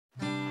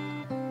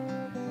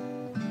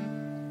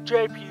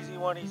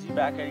JPZ1EZ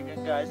back at it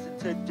again, guys, and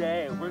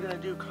today we're gonna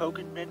do Coke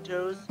and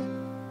Mentos.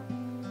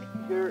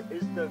 Here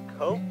is the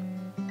Coke,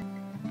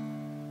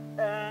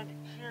 and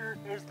here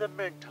is the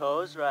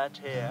Mentos right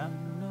here.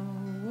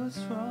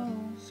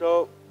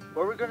 So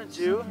what we're gonna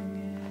do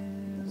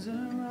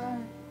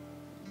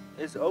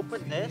is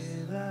open this.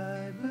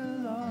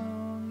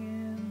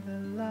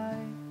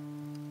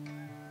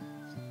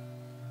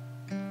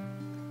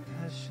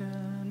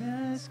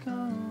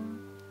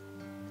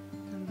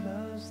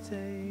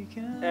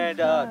 And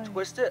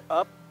twist it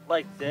up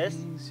like this,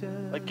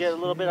 like get a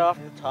little bit off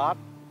the top.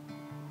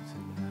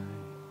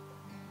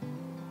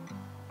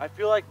 I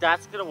feel like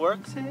that's gonna work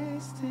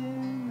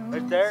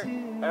right there,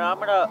 and I'm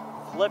gonna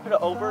flip it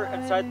over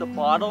inside the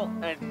bottle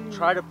and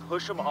try to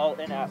push them all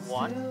in at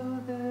once.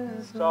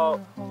 So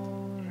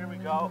here we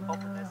go,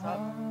 open this up.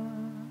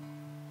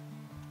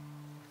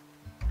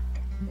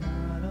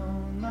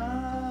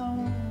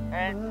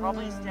 And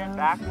probably stand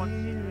back once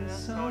you do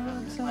this so it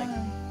doesn't like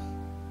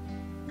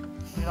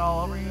get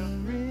all over you.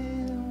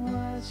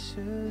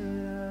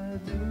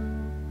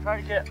 Try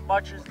to get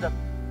much as the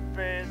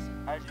fizz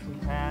as you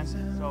can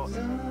so it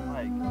doesn't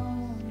like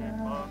get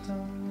bugs.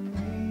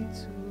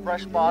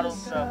 Fresh bottle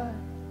stuff.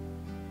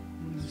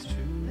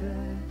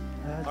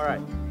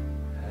 Alright.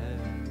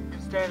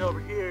 Stand over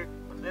here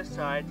on this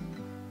side.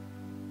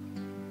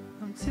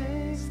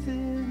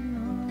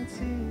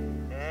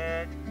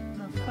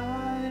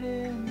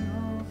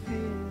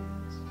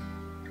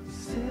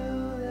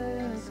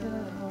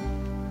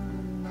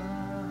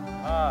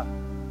 And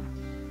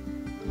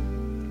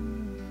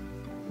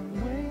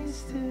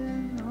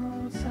wasting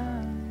no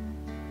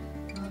time,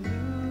 I'm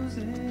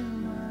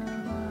losing my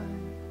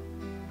mind,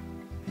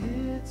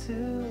 here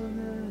till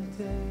the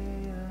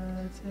day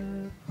I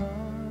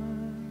depart.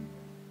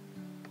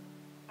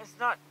 it's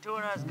not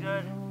doing as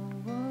good.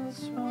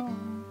 What's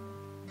wrong?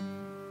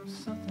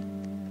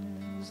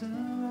 Something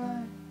isn't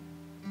right.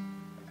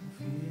 I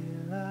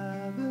feel I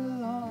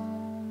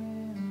belong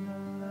in the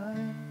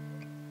light.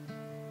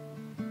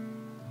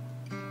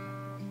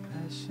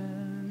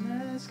 Passion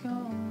has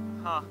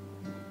gone. Huh.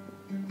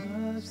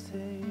 Love's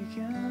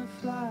taken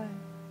flight.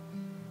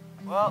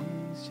 Well,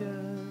 Things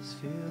just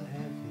feel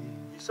heavy.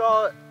 you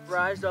saw it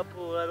rise up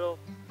a little.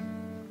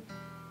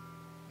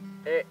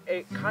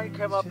 It kind of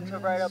came up to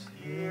right up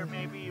here,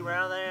 maybe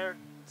around there.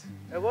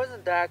 It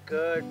wasn't that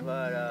good,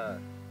 but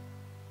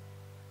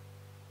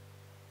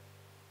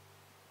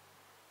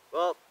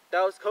well,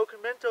 that was Coke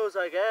and Mentos,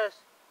 I guess.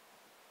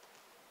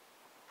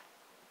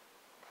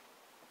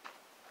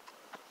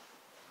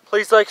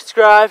 Please like,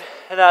 subscribe,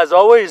 and as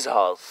always,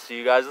 I'll see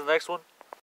you guys in the next one.